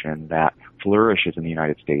revolution that flourishes in the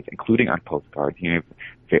United States, including on postcards.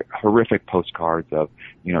 Horrific postcards of,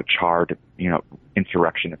 charred,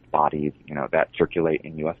 insurrectionist bodies, that circulate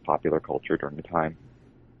in U.S. popular culture during the time.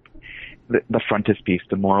 The frontispiece,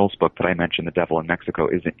 the morals book that I mentioned, The Devil in Mexico,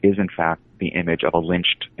 is in fact the image of a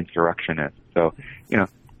lynched insurrectionist. So,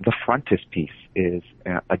 the frontispiece is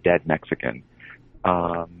a dead Mexican.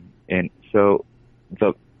 And so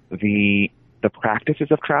the practices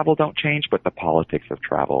of travel don't change, but the politics of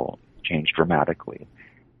travel change dramatically.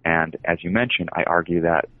 And as you mentioned, I argue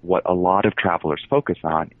that what a lot of travelers focus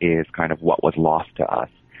on is kind of what was lost to us,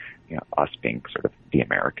 us being sort of the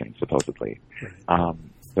Americans, supposedly.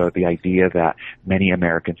 So the idea that many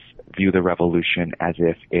Americans view the revolution as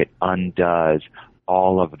if it undoes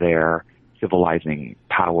all of their civilizing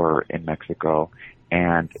power in Mexico,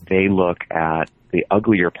 and they look at the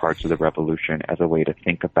uglier parts of the revolution as a way to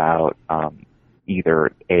think about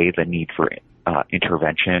either the need for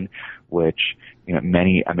intervention, which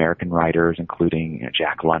many American writers, including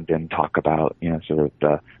Jack London, talk about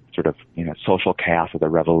social chaos of the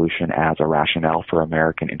revolution as a rationale for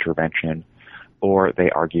American intervention, or they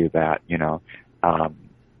argue that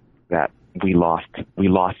that we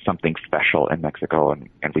lost something special in Mexico and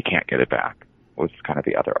we can't get it back, was kind of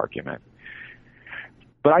the other argument.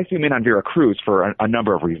 But I zoom in on Veracruz for a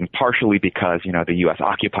number of reasons, partially because, the U.S.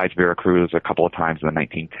 occupied Veracruz a couple of times in the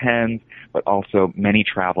 1910s, but also many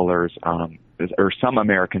travelers, or some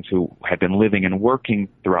Americans who had been living and working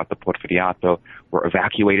throughout the Porfiriato were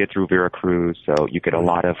evacuated through Veracruz, so you get a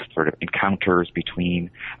lot of sort of encounters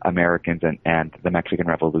between Americans and the Mexican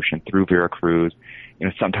Revolution through Veracruz.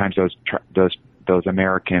 Sometimes those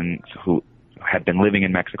Americans who had been living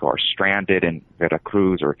in Mexico are stranded in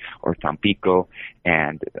Veracruz or Tampico,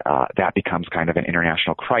 and that becomes kind of an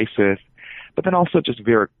international crisis. But then also just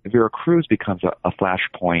Veracruz becomes a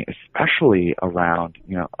flashpoint, especially around,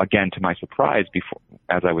 again, to my surprise,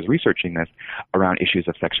 as I was researching this, around issues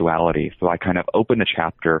of sexuality. So I kind of opened the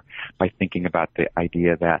chapter by thinking about the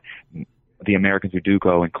idea that the Americans who do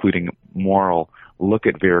go, including Morrill, look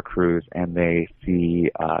at Veracruz and they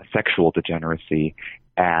see sexual degeneracy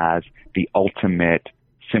as the ultimate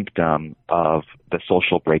symptom of the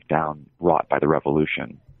social breakdown wrought by the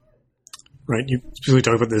revolution. Right. You specifically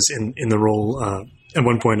talk about this in the role at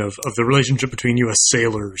one point of the relationship between U.S.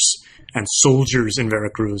 sailors and soldiers in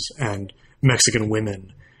Veracruz and Mexican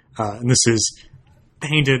women. And this is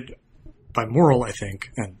painted by Morrill, I think,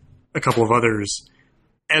 and a couple of others,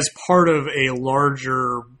 as part of a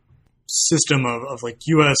larger system of like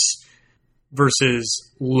U.S.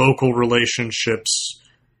 versus local relationships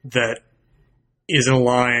that is in a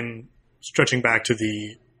line stretching back to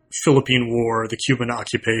the Philippine War, the Cuban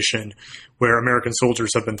occupation, where American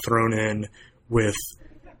soldiers have been thrown in with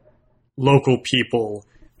local people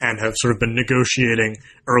and have sort of been negotiating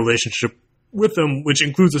a relationship with them, which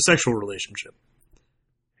includes a sexual relationship.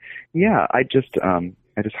 Yeah, I just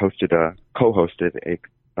co-hosted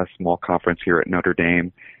a small conference here at Notre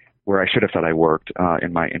Dame, where I should have said I worked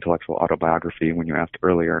in my intellectual autobiography when you asked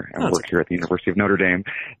earlier. I work here at the University of Notre Dame.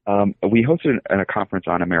 We hosted a conference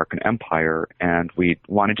on American Empire, and we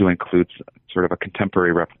wanted to include sort of a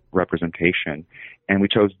contemporary representation. And we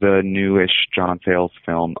chose the newish John Sayles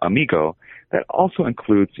film, Amigo, that also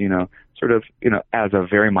includes, as a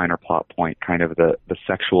very minor plot point, kind of the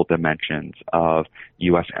sexual dimensions of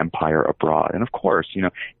U.S. empire abroad. And of course,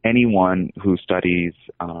 anyone who studies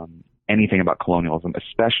anything about colonialism,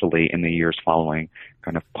 especially in the years following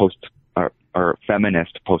kind of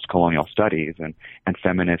feminist post-colonial studies and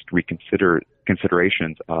feminist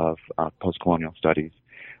considerations of post-colonial studies,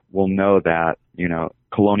 will know that,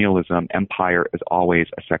 colonialism, empire is always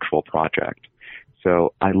a sexual project.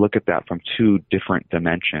 So I look at that from two different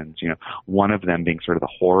dimensions, one of them being sort of the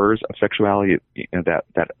horrors of sexuality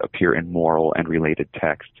that appear in Morrill and related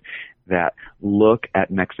texts, that look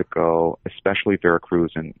at Mexico, especially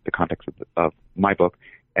Veracruz in the context of my book,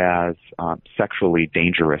 as sexually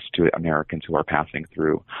dangerous to Americans who are passing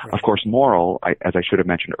through. Right. Of course, Morrill, as I should have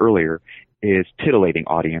mentioned earlier, is titillating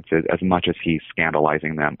audiences as much as he's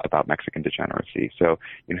scandalizing them about Mexican degeneracy. So,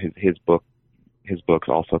 his books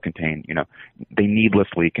also contain, they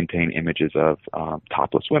needlessly contain images of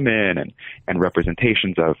topless women and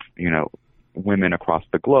representations of, women across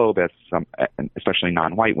the globe as especially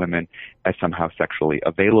non-white women, as somehow sexually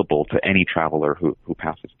available to any traveler who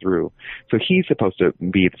passes through. So he's supposed to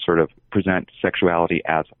be sort of present sexuality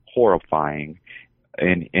as horrifying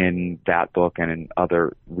in that book and in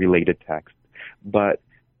other related texts. But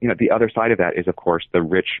the other side of that is, of course, the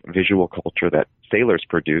rich visual culture that sailors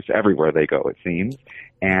produce everywhere they go, it seems.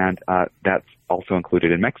 And that's also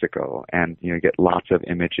included in Mexico. And, you get lots of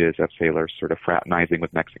images of sailors sort of fraternizing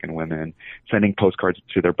with Mexican women, sending postcards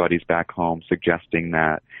to their buddies back home, suggesting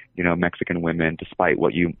that, Mexican women, despite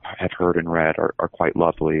what you have heard and read, are quite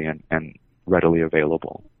lovely and readily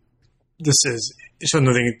available. This is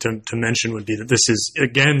another thing to mention would be that this is,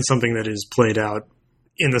 again, something that is played out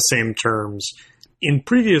in the same terms in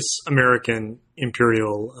previous American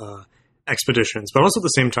imperial expeditions, but also at the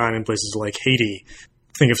same time in places like Haiti.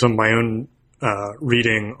 Think of some of my own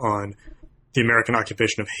reading on the American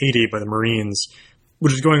occupation of Haiti by the Marines,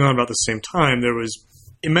 which is going on about the same time. There was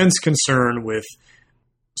immense concern with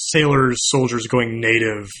sailors, soldiers going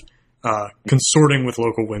native, consorting with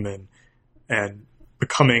local women, and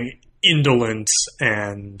becoming indolent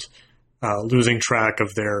and losing track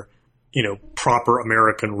of their, proper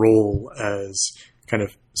American role as kind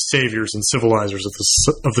of saviors and civilizers of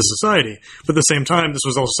the society. But at the same time, this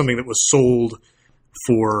was also something that was sold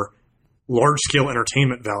for large-scale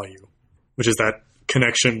entertainment value, which is that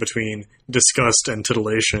connection between disgust and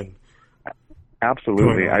titillation.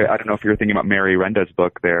 Absolutely. I don't know if you're thinking about Mary Renda's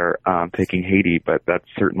book there, Taking Haiti, but that's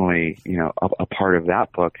certainly, a part of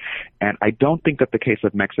that book. And I don't think that the case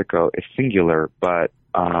of Mexico is singular, but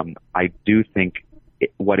I do think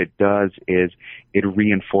what it does is it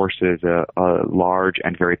reinforces a large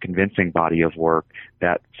and very convincing body of work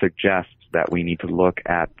that suggests that we need to look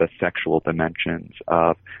at the sexual dimensions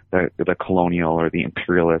of the colonial or the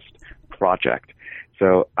imperialist project.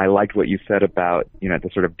 So I liked what you said about, the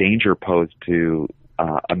sort of danger posed to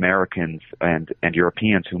Americans and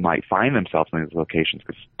Europeans who might find themselves in these locations.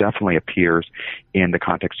 This definitely appears in the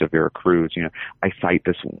context of Veracruz. I cite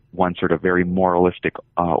this one sort of very moralistic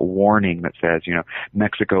warning that says,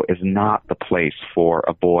 Mexico is not the place for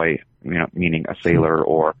a boy, meaning a sailor,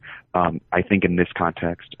 or I think in this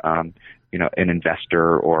context, an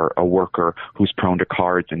investor or a worker who's prone to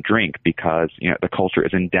cards and drink, because, the culture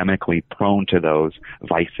is endemically prone to those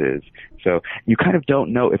vices. So you kind of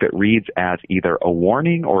don't know if it reads as either a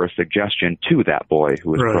warning or a suggestion to that boy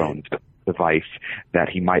who is prone to the vice that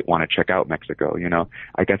he might want to check out Mexico.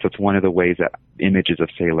 I guess it's one of the ways that images of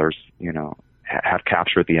sailors, have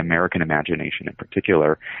captured the American imagination in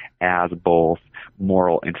particular as both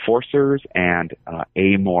moral enforcers and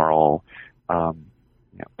amoral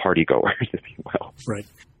party goers, if you will. Right.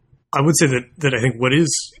 I would say that I think what is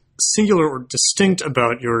singular or distinct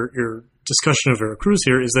about your discussion of Veracruz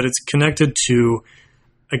here is that it's connected to,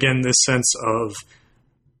 again, this sense of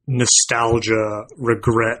nostalgia,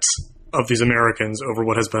 regret of these Americans over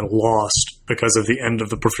what has been lost because of the end of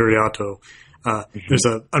the Porfiriato. There's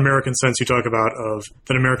an American sense you talk about of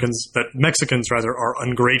that Mexicans rather are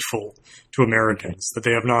ungrateful to Americans, that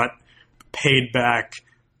they have not paid back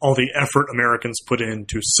all the effort Americans put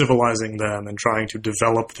into civilizing them and trying to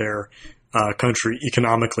develop their country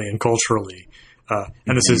economically and culturally.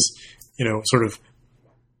 And this is, sort of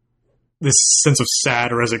this sense of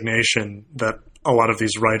sad resignation that a lot of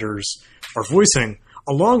these writers are voicing,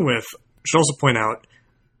 along with, I should also point out,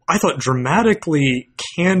 I thought dramatically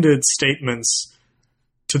candid statements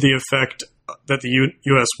to the effect that the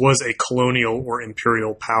U.S. was a colonial or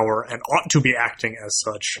imperial power and ought to be acting as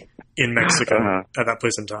such in Mexico at that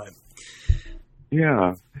place and time.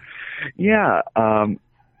 Yeah.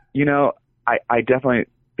 I definitely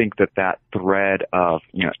think that thread of,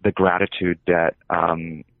 the gratitude debt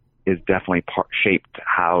is definitely shaped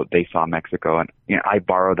how they saw Mexico. And, I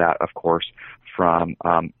borrow that, of course, from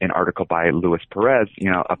an article by Luis Perez,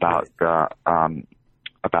 about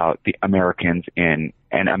the Americans and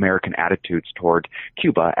American attitudes toward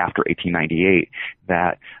Cuba after 1898,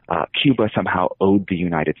 that Cuba somehow owed the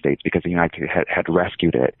United States because the United States had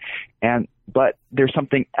rescued it. But there's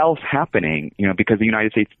something else happening, because the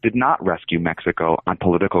United States did not rescue Mexico on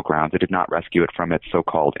political grounds. It did not rescue it from its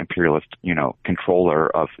so-called imperialist,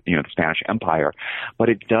 controller of, the Spanish Empire. But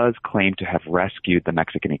it does claim to have rescued the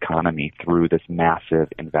Mexican economy through this massive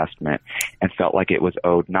investment, and felt like it was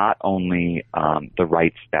owed not only the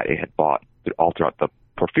rights that it had bought all throughout the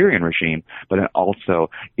Porfirian regime, but then also,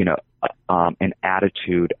 an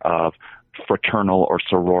attitude of fraternal or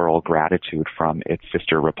sororal gratitude from its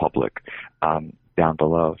sister republic down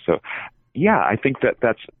below. So, I think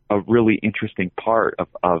that's a really interesting part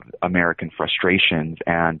of American frustrations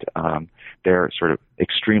and their sort of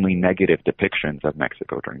extremely negative depictions of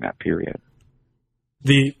Mexico during that period.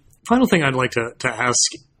 The final thing I'd like to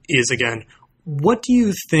ask is, again, what do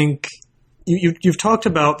you think? You've talked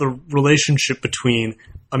about the relationship between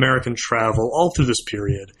American travel all through this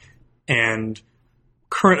period and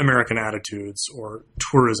current American attitudes or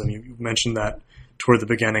tourism. You mentioned that toward the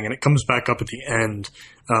beginning, and it comes back up at the end,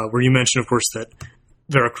 where you mentioned, of course, that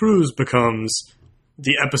Veracruz becomes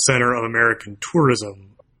the epicenter of American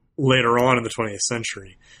tourism later on in the 20th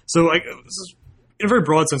century. So, in a very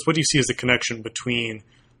broad sense, what do you see as the connection between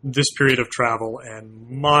this period of travel and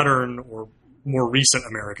modern or more recent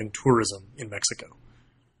American tourism in Mexico?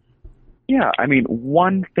 Yeah,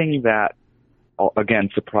 one thing that again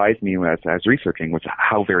surprised me as I was researching was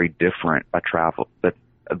how very different a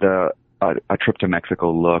trip to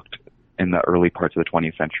Mexico looked in the early parts of the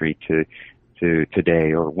 20th century to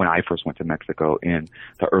today, or when I first went to Mexico in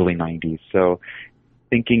the early 90s. So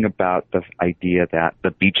thinking about the idea that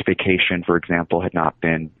the beach vacation, for example, had not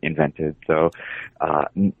been invented. So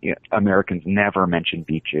Americans never mentioned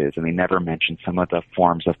beaches, and they never mentioned some of the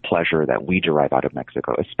forms of pleasure that we derive out of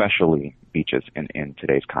Mexico, especially beaches in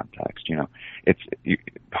today's context. It's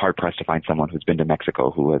hard-pressed to find someone who's been to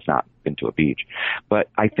Mexico who has not been to a beach. But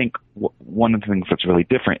I think one of the things that's really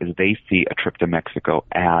different is they see a trip to Mexico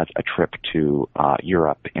as a trip to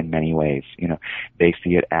Europe in many ways. They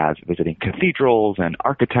see it as visiting cathedrals and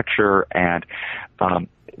architecture, and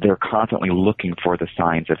they're constantly looking for the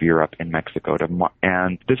signs of Europe in Mexico.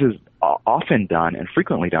 And this is often done and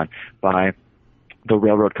frequently done by the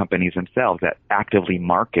railroad companies themselves that actively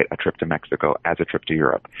market a trip to Mexico as a trip to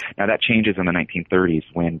Europe. Now, that changes in the 1930s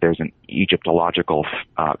when there's an Egyptological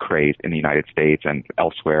craze in the United States and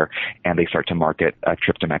elsewhere, and they start to market a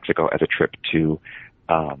trip to Mexico as a trip to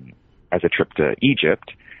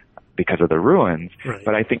Egypt because of the ruins. Right.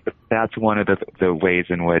 But I think that's one of the ways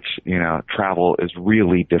in which, travel is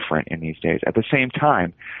really different in these days. At the same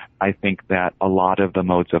time, I think that a lot of the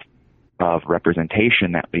modes of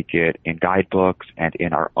representation that we get in guidebooks and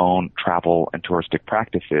in our own travel and touristic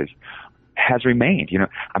practices has remained.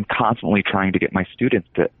 I'm constantly trying to get my students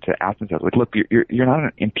to ask themselves, like, look, you're not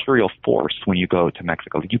an imperial force when you go to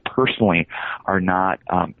Mexico. You personally are not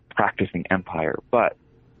practicing empire, but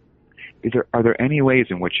are there any ways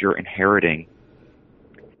in which you're inheriting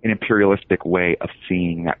an imperialistic way of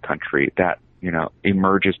seeing that country that,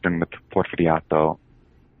 emerges during the Porfiriato,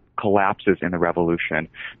 collapses in the revolution,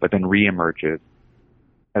 but then reemerges,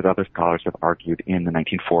 as other scholars have argued, in the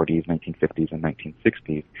 1940s, 1950s, and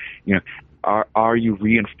 1960s? Are you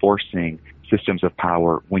reinforcing systems of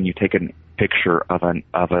power when you take a picture of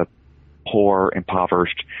a poor,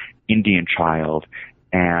 impoverished Indian child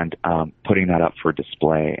and putting that up for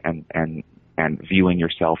display and viewing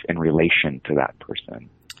yourself in relation to that person?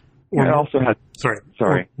 Or it also has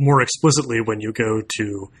sorry. More explicitly, when you go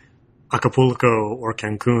to Acapulco or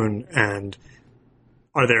Cancun, and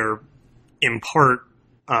are there, in part,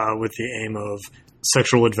 with the aim of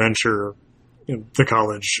sexual adventure, the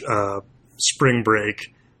college spring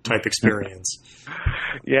break type experience?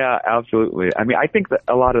 Yeah, absolutely. I mean, I think that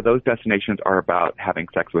a lot of those destinations are about having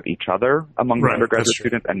sex with each other among the undergraduate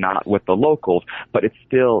students and not with the locals. But it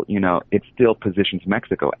still positions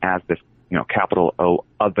Mexico as this, capital O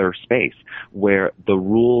other space where the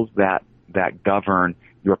rules that govern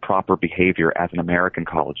your proper behavior as an American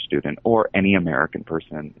college student or any American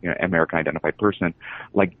person, American identified person,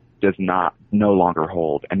 does no longer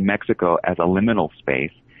hold. And Mexico as a liminal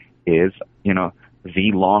space is,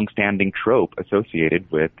 the long-standing trope associated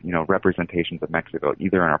with, representations of Mexico,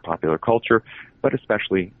 either in our popular culture, but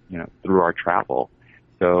especially, through our travel.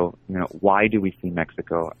 So, why do we see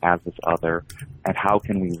Mexico as this other, and how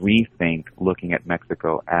can we rethink looking at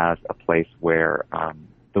Mexico as a place where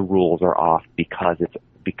the rules are off because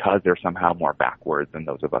they're somehow more backwards than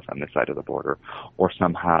those of us on this side of the border, or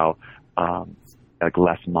somehow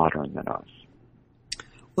less modern than us?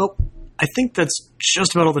 Well, I think that's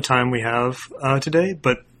just about all the time we have today.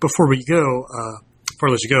 But before I let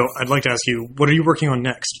you go, I'd like to ask you, what are you working on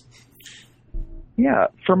next? Yeah,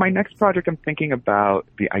 for my next project, I'm thinking about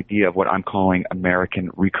the idea of what I'm calling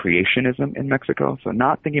American recreationism in Mexico. So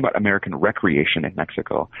not thinking about American recreation in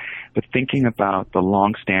Mexico, but thinking about the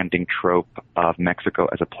long-standing trope of Mexico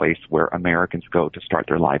as a place where Americans go to start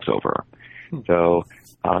their lives over. So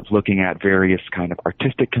looking at various kind of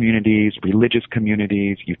artistic communities, religious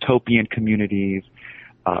communities, utopian communities,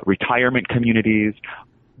 retirement communities,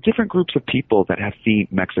 different groups of people that have seen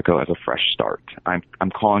Mexico as a fresh start.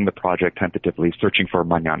 I'm calling the project tentatively Searching for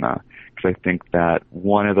Mañana, because I think that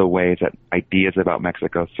one of the ways that ideas about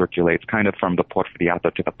Mexico circulates kind of from the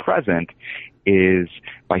Porfiriato to the present is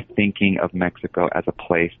by thinking of Mexico as a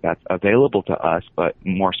place that's available to us, but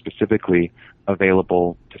more specifically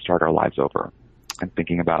available to start our lives over, and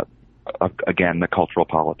thinking about, again, the cultural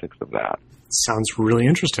politics of that. Sounds really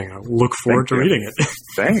interesting. I look forward to reading it.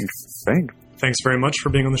 Thanks. Thanks very much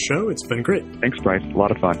for being on the show. It's been great. Thanks, Bryce. A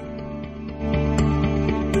lot of fun.